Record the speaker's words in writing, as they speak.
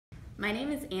My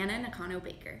name is Anna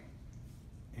Nakano-Baker.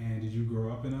 And did you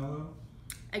grow up in LO?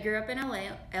 I grew up in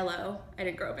LO. I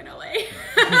didn't grow up in LA.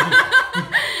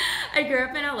 I grew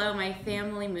up in LO. My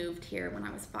family moved here when I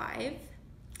was 5.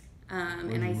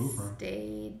 And I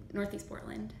stayed Northeast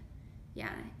Portland.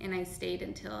 Yeah, and I stayed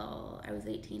until I was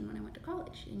 18 when I went to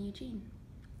college in Eugene.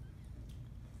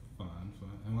 Fun.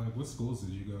 And what schools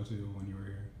did you go to when you were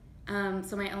here?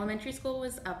 So my elementary school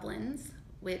was Uplands,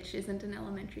 which isn't an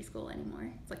elementary school anymore.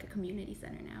 It's like a community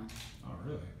center now. Oh,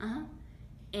 really? Uh-huh.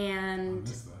 And I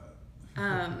missed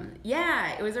that.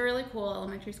 yeah, it was a really cool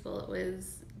elementary school. It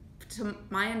was, to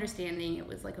my understanding, it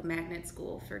was like a magnet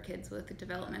school for kids with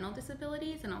developmental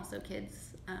disabilities and also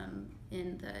kids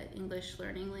in the English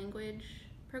learning language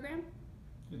program.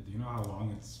 Do you know how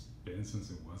long it's been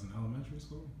since it was an elementary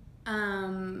school?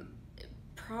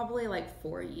 Probably like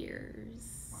 4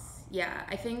 years. Wow. Yeah,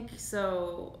 I think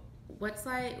so. What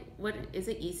is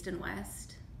it, east and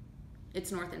west? It's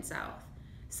north and south.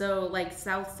 So like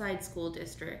Southside School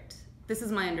District, this is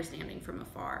my understanding from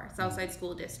afar. Southside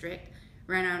School District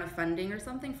ran out of funding or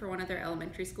something for one of their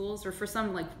elementary schools, or for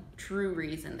some like true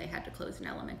reason they had to close an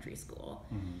elementary school.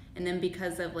 And then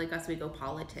because of like Oswego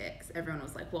politics, everyone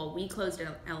was like, well, we closed an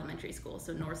elementary school,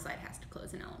 so Northside has to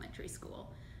close an elementary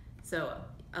school. So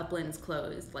Uplands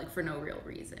closed like for no real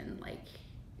reason. Like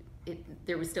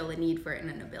there was still a need for it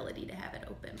and an ability to have it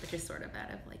open, but just sort of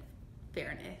out of like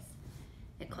fairness,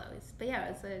 it closed. But yeah,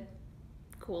 it was a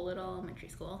cool little elementary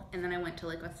school. And then I went to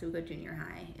Lake Oswego Junior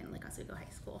High and Lake Oswego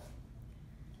High School.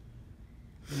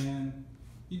 And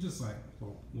you just can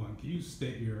you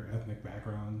state your ethnic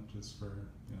background just for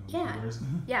viewers?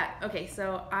 Yeah. Okay.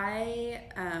 So I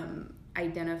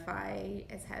identify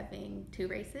as having 2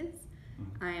 races.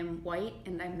 I'm white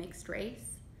and I'm mixed race.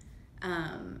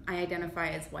 I identify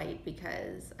as white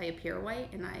because I appear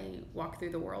white and I walk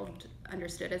through the world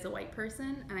understood as a white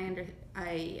person. And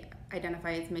I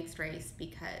identify as mixed race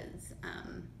because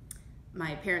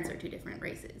my parents are 2 different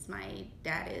races. My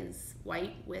dad is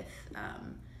white with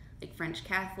like French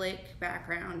Catholic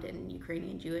background and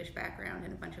Ukrainian Jewish background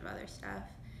and a bunch of other stuff.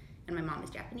 And my mom is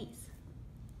Japanese.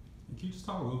 Can you just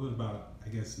talk a little bit about, I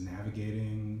guess,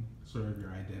 navigating sort of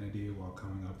your identity while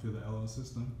coming up through the LO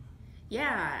system?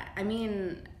 Yeah, I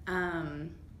mean,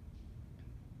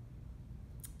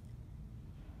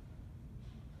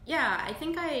 yeah, I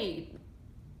think I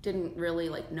didn't really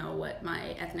know what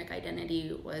my ethnic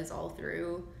identity was all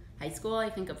through high school. I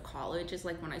think of college as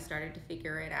when I started to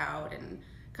figure it out, and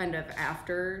kind of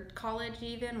after college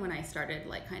even, when I started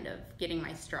kind of getting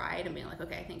my stride and being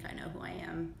okay, I think I know who I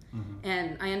am.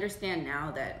 And I understand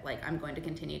now that I'm going to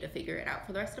continue to figure it out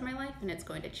for the rest of my life, and it's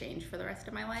going to change for the rest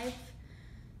of my life.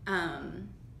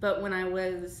 But when I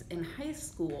was in high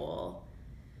school,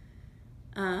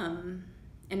 and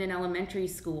in elementary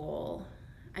school,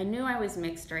 I knew I was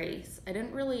mixed race. I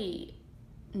didn't really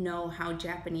know how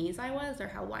Japanese I was or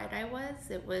how white I was.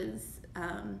 It was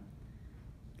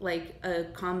a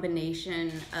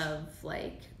combination of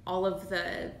all of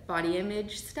the body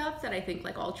image stuff that I think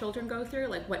all children go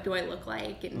through. What do I look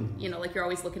like? And you're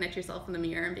always looking at yourself in the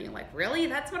mirror and being really,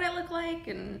 that's what I look like?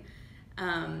 And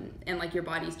your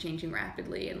body's changing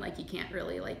rapidly, and you can't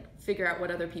really figure out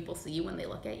what other people see when they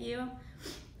look at you.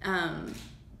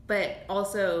 But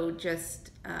also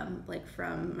just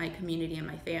from my community and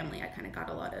my family, I kind of got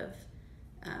a lot of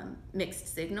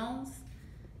mixed signals.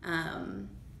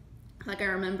 I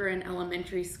remember in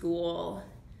elementary school,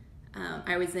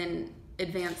 I was in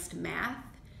advanced math,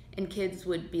 and kids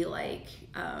would be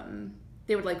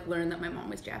they would learn that my mom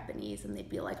was Japanese, and they'd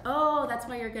be oh, that's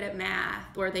why you're good at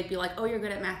math. Or they'd be oh, you're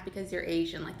good at math because you're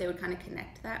Asian. They would kind of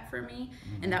connect that for me.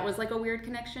 And that was a weird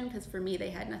connection, because for me, they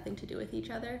had nothing to do with each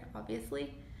other,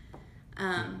 obviously.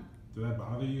 Did that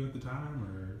bother you at the time,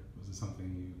 or was it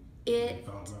something you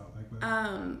thought about like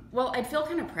that? Well, I'd feel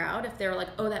kind of proud if they were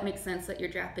oh, that makes sense that you're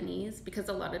Japanese, because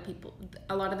a lot of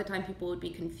the time people would be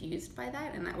confused by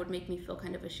that, and that would make me feel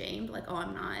kind of ashamed, oh,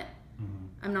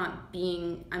 I'm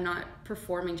not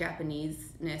performing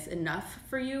Japanese-ness enough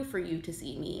for you to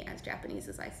see me as Japanese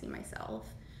as I see myself.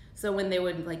 So when they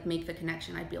would make the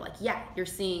connection, I'd be yeah, you're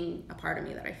seeing a part of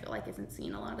me that I feel isn't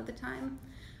seen a lot of the time.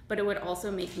 But it would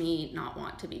also make me not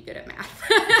want to be good at math,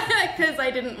 because I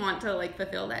didn't want to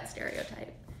fulfill that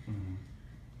stereotype.